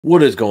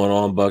What is going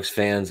on, Bucks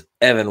fans?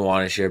 Evan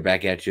Wanish here,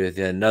 back at you with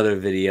another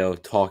video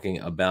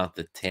talking about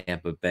the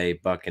Tampa Bay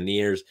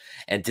Buccaneers.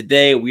 And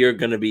today we are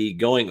going to be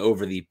going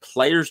over the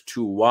players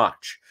to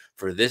watch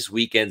for this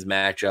weekend's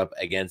matchup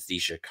against the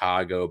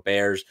Chicago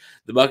Bears.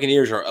 The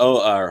Buccaneers are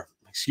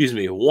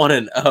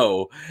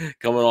 1-0,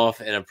 coming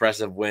off an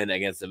impressive win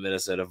against the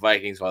Minnesota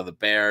Vikings, while the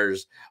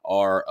Bears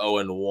are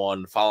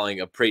 0-1 following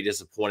a pretty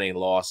disappointing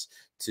loss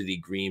to the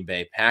Green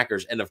Bay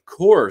Packers. And of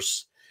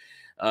course,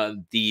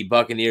 the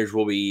Buccaneers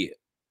will be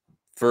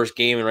first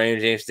game in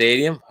Raymond James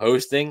Stadium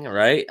hosting,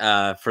 right?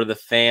 For the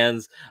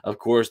fans, of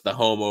course, the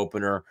home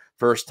opener,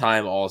 first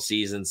time all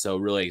season. So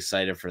really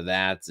excited for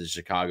that as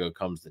Chicago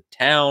comes to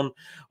town.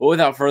 But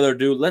without further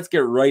ado, let's get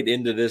right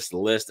into this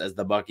list as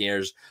the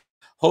Buccaneers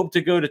hope to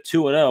go to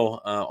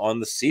 2-0 on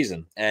the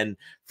season. And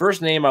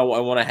first name I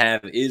want to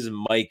have is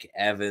Mike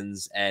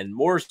Evans, and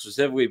more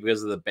specifically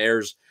because of the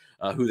Bears,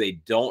 who they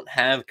don't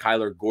have.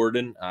 Kyler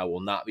Gordon will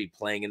not be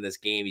playing in this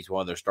game. He's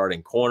one of their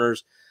starting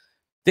corners.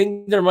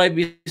 Think there might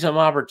be some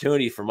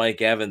opportunity for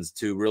Mike Evans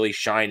to really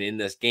shine in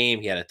this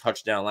game. He had a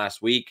touchdown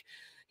last week.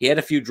 He had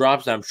a few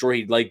drops that I'm sure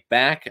he'd like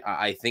back.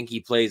 I think he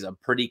plays a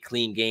pretty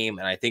clean game,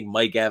 and I think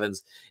Mike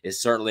Evans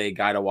is certainly a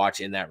guy to watch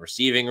in that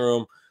receiving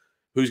room.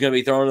 Who's going to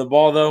be throwing the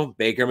ball, though?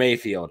 Baker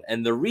Mayfield.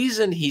 And the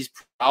reason he's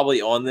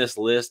probably on this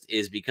list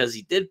is because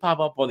he did pop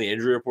up on the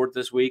injury report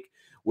this week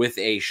with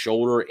a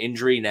shoulder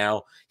injury.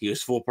 Now, he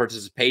was full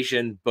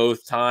participation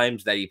both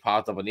times that he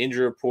popped up on the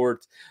injury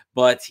report,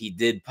 but he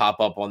did pop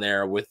up on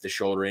there with the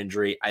shoulder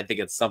injury. I think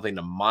it's something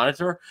to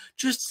monitor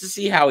just to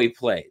see how he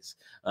plays.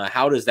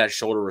 How does that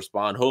shoulder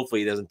respond?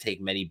 Hopefully, he doesn't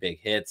take many big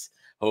hits.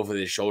 Hopefully,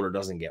 the shoulder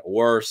doesn't get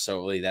worse. So,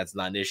 really, that's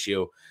not an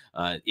issue.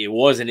 It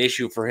was an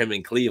issue for him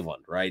in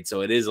Cleveland, right?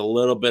 So, it is a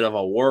little bit of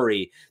a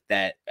worry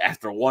that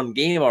after one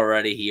game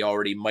already, he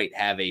already might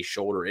have a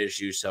shoulder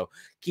issue. So,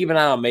 keep an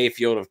eye on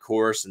Mayfield, of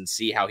course, and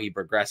see how he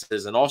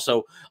progresses. And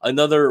also,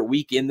 another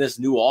week in this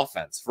new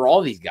offense for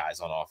all these guys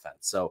on offense.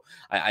 So,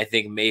 I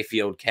think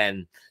Mayfield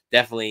can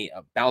definitely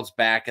bounce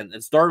back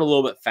and start a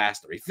little bit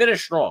faster. He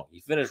finished strong. He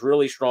finished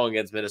really strong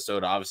against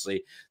Minnesota.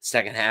 Obviously,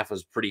 second half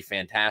was pretty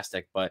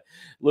fantastic, but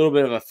a little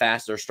bit of a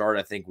faster start,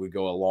 I think, would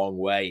go a long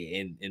way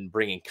in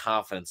bringing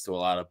confidence to a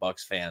lot of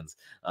Bucs fans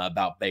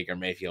about Baker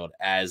Mayfield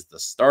as the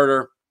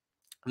starter.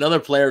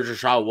 Another player is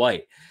Rachaad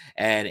White.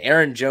 And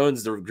Aaron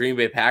Jones, the Green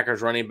Bay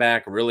Packers running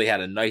back, really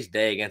had a nice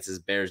day against his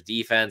Bears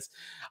defense.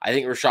 I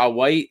think Rachaad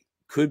White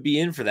could be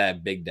in for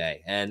that big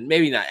day, and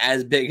maybe not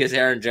as big as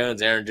Aaron Jones.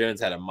 Aaron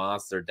Jones had a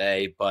monster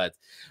day, but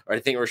I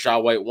think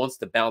Rachaad White wants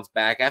to bounce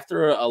back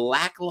after a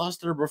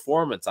lackluster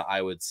performance,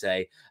 I would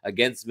say,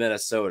 against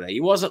Minnesota.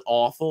 He wasn't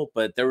awful,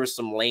 but there were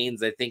some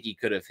lanes I think he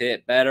could have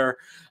hit better.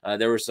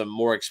 There were some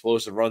more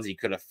explosive runs he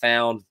could have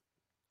found.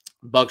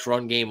 Bucks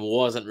run game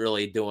wasn't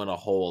really doing a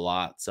whole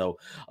lot, so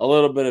a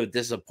little bit of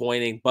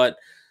disappointing. But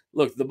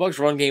look, the Bucks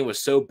run game was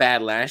so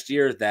bad last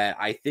year that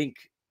I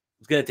think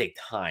it's going to take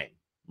time,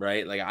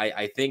 right? Like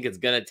I think it's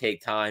going to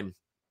take time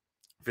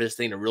for this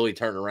thing to really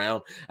turn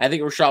around. I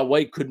think Rachaad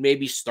White could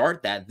maybe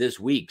start that this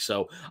week.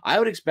 So I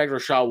would expect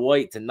Rachaad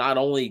White to not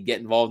only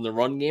get involved in the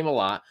run game a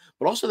lot,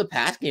 but also the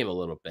pass game a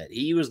little bit.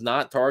 He was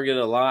not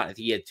targeted a lot. I think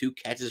he had 2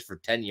 catches for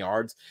 10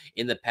 yards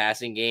in the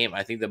passing game.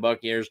 I think the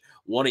Buccaneers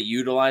want to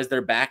utilize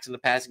their backs in the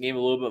passing game a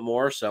little bit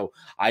more. So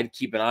I'd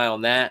keep an eye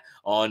on that.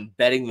 On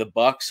betting the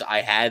Bucs,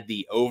 I had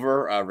the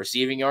over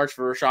receiving yards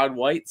for Rachaad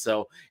White.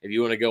 So if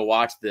you want to go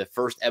watch the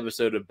first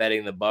episode of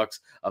Betting the Bucs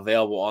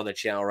available on the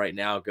channel right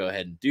now, go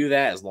ahead and do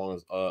that, as long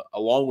as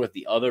along with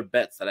the other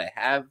bets that I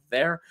have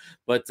there.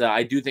 But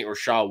I do think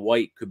Rachaad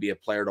White could be a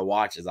player to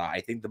watch, as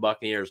I think the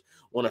Buccaneers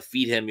want to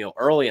feed him,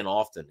 early and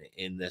often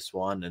in this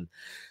one. And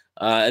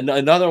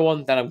another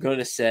one that I'm going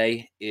to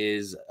say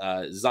is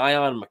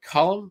Zion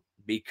McCollum,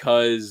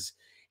 because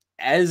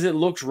as it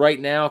looks right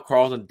now,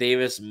 Carlton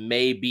Davis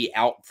may be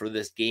out for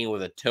this game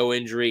with a toe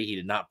injury. He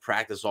did not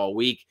practice all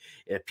week.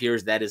 It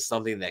appears that is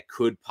something that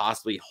could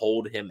possibly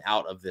hold him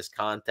out of this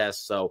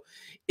contest. So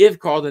if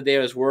Carlton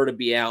Davis were to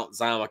be out,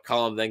 Zion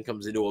McCollum then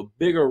comes into a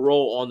bigger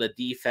role on the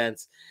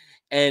defense.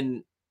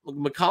 And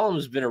McCollum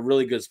has been a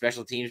really good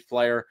special teams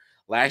player.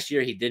 Last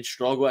year, he did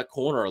struggle at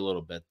corner a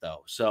little bit,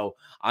 though. So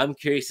I'm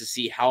curious to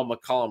see how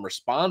McCollum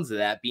responds to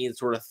that, being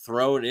sort of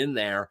thrown in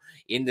there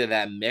into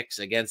that mix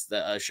against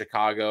the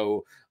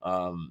Chicago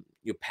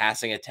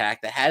passing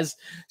attack that has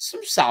some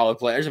solid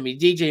players. I mean,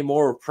 DJ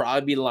Moore will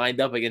probably be lined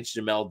up against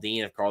Jamel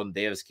Dean if Carlton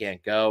Davis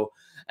can't go.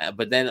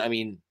 But then, I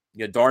mean,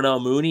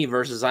 Darnell Mooney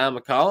versus Zion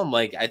McCollum,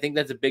 like, I think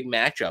that's a big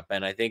matchup.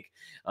 And I think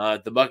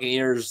the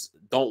Buccaneers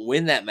don't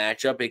win that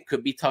matchup, it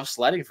could be tough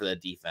sledding for the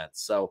defense.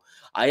 So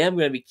I am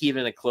going to be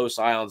keeping a close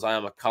eye on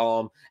Zion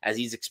McCollum, as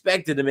he's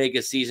expected to make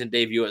a season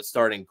debut at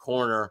starting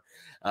corner,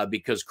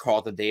 because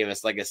Carlton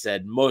Davis, like I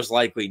said, most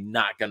likely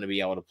not going to be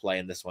able to play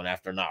in this one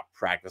after not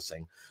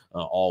practicing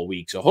all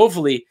week. So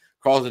hopefully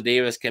Carlton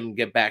Davis can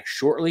get back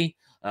shortly.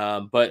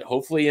 But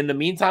hopefully in the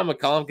meantime,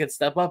 McCollum can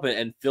step up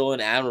and fill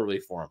in admirably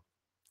for him.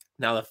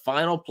 Now, the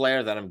final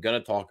player that I'm going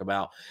to talk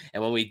about,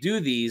 and when we do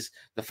these,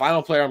 the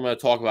final player I'm going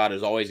to talk about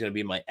is always going to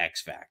be my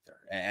X factor.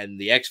 And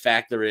the X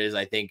factor is,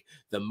 I think,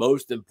 the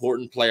most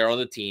important player on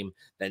the team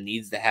that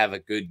needs to have a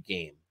good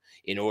game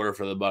in order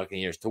for the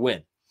Buccaneers to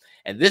win.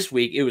 And this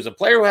week, it was a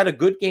player who had a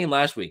good game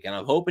last week, and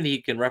I'm hoping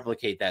he can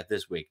replicate that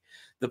this week.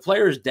 The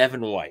player is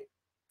Devin White.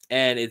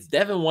 And it's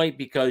Devin White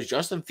because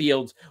Justin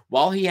Fields,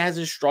 while he has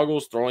his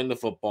struggles throwing the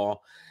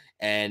football,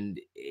 and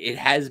it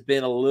has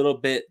been a little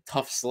bit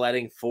tough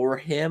sledding for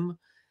him,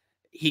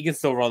 he can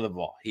still run the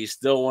ball. He's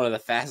still one of the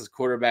fastest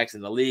quarterbacks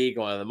in the league,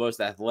 one of the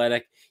most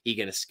athletic. He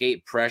can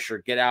escape pressure,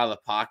 get out of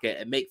the pocket,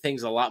 and make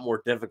things a lot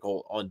more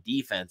difficult on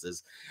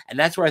defenses. And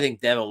that's where I think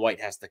Devin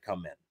White has to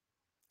come in.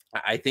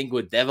 I think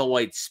with Devin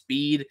White's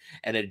speed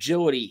and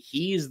agility,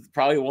 he's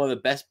probably one of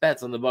the best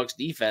bets on the Bucs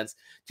defense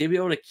to be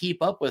able to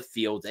keep up with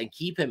Fields and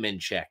keep him in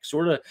check.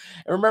 Sort of,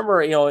 I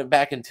remember,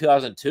 back in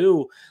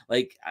 2002,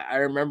 like I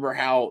remember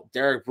how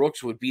Derek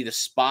Brooks would be the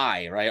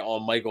spy, right,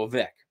 on Michael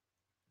Vick.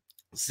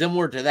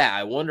 Similar to that,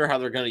 I wonder how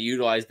they're going to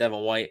utilize Devin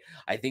White.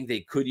 I think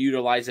they could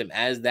utilize him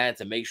as that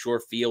to make sure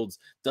Fields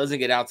doesn't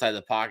get outside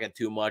the pocket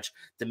too much,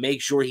 to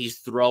make sure he's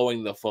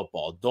throwing the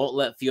football. Don't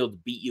let Fields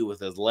beat you with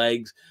his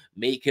legs.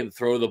 Make him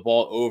throw the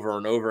ball over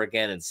and over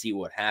again and see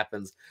what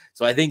happens.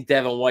 So I think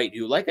Devin White,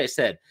 who, like I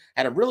said,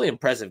 had a really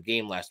impressive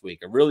game last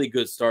week, a really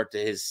good start to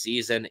his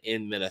season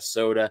in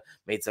Minnesota,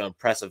 made some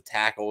impressive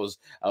tackles,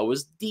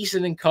 was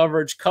decent in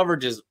coverage.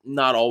 Coverage is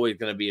not always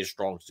going to be a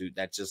strong suit.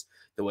 That's just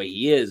the way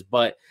he is.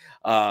 But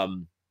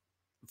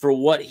for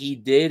what he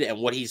did and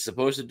what he's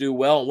supposed to do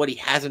well and what he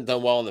hasn't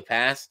done well in the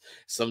past,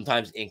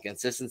 sometimes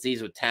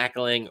inconsistencies with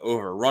tackling,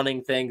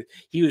 overrunning things,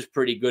 he was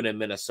pretty good in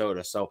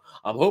Minnesota. So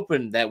I'm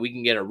hoping that we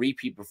can get a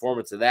repeat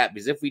performance of that,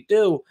 because if we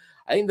do,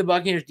 I think the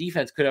Buccaneers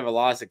defense could have a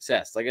lot of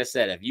success. Like I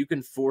said, if you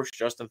can force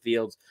Justin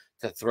Fields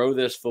to throw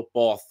this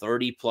football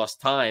 30 plus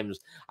times,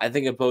 I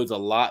think it bodes a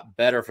lot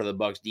better for the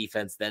Bucs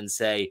defense than,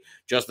 say,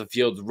 Justin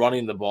Fields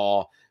running the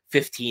ball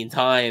 15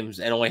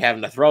 times and only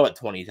having to throw it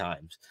 20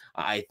 times.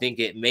 I think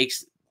it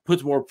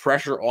puts more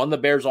pressure on the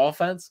Bears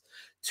offense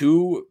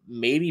to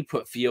maybe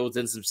put Fields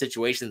in some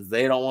situations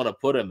they don't want to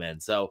put him in.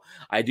 So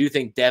I do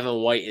think Devin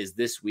White is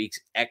this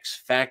week's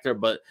X factor,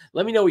 but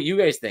let me know what you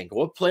guys think.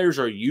 What players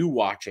are you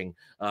watching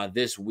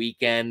this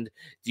weekend?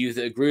 Do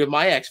you agree with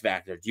my X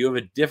factor? Do you have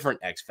a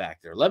different X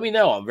factor? Let me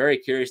know. I'm very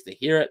curious to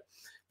hear it.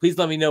 Please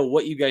let me know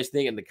what you guys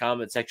think in the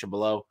comment section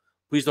below.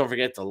 Please don't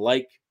forget to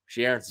like,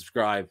 share, and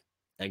subscribe,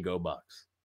 and go Bucs.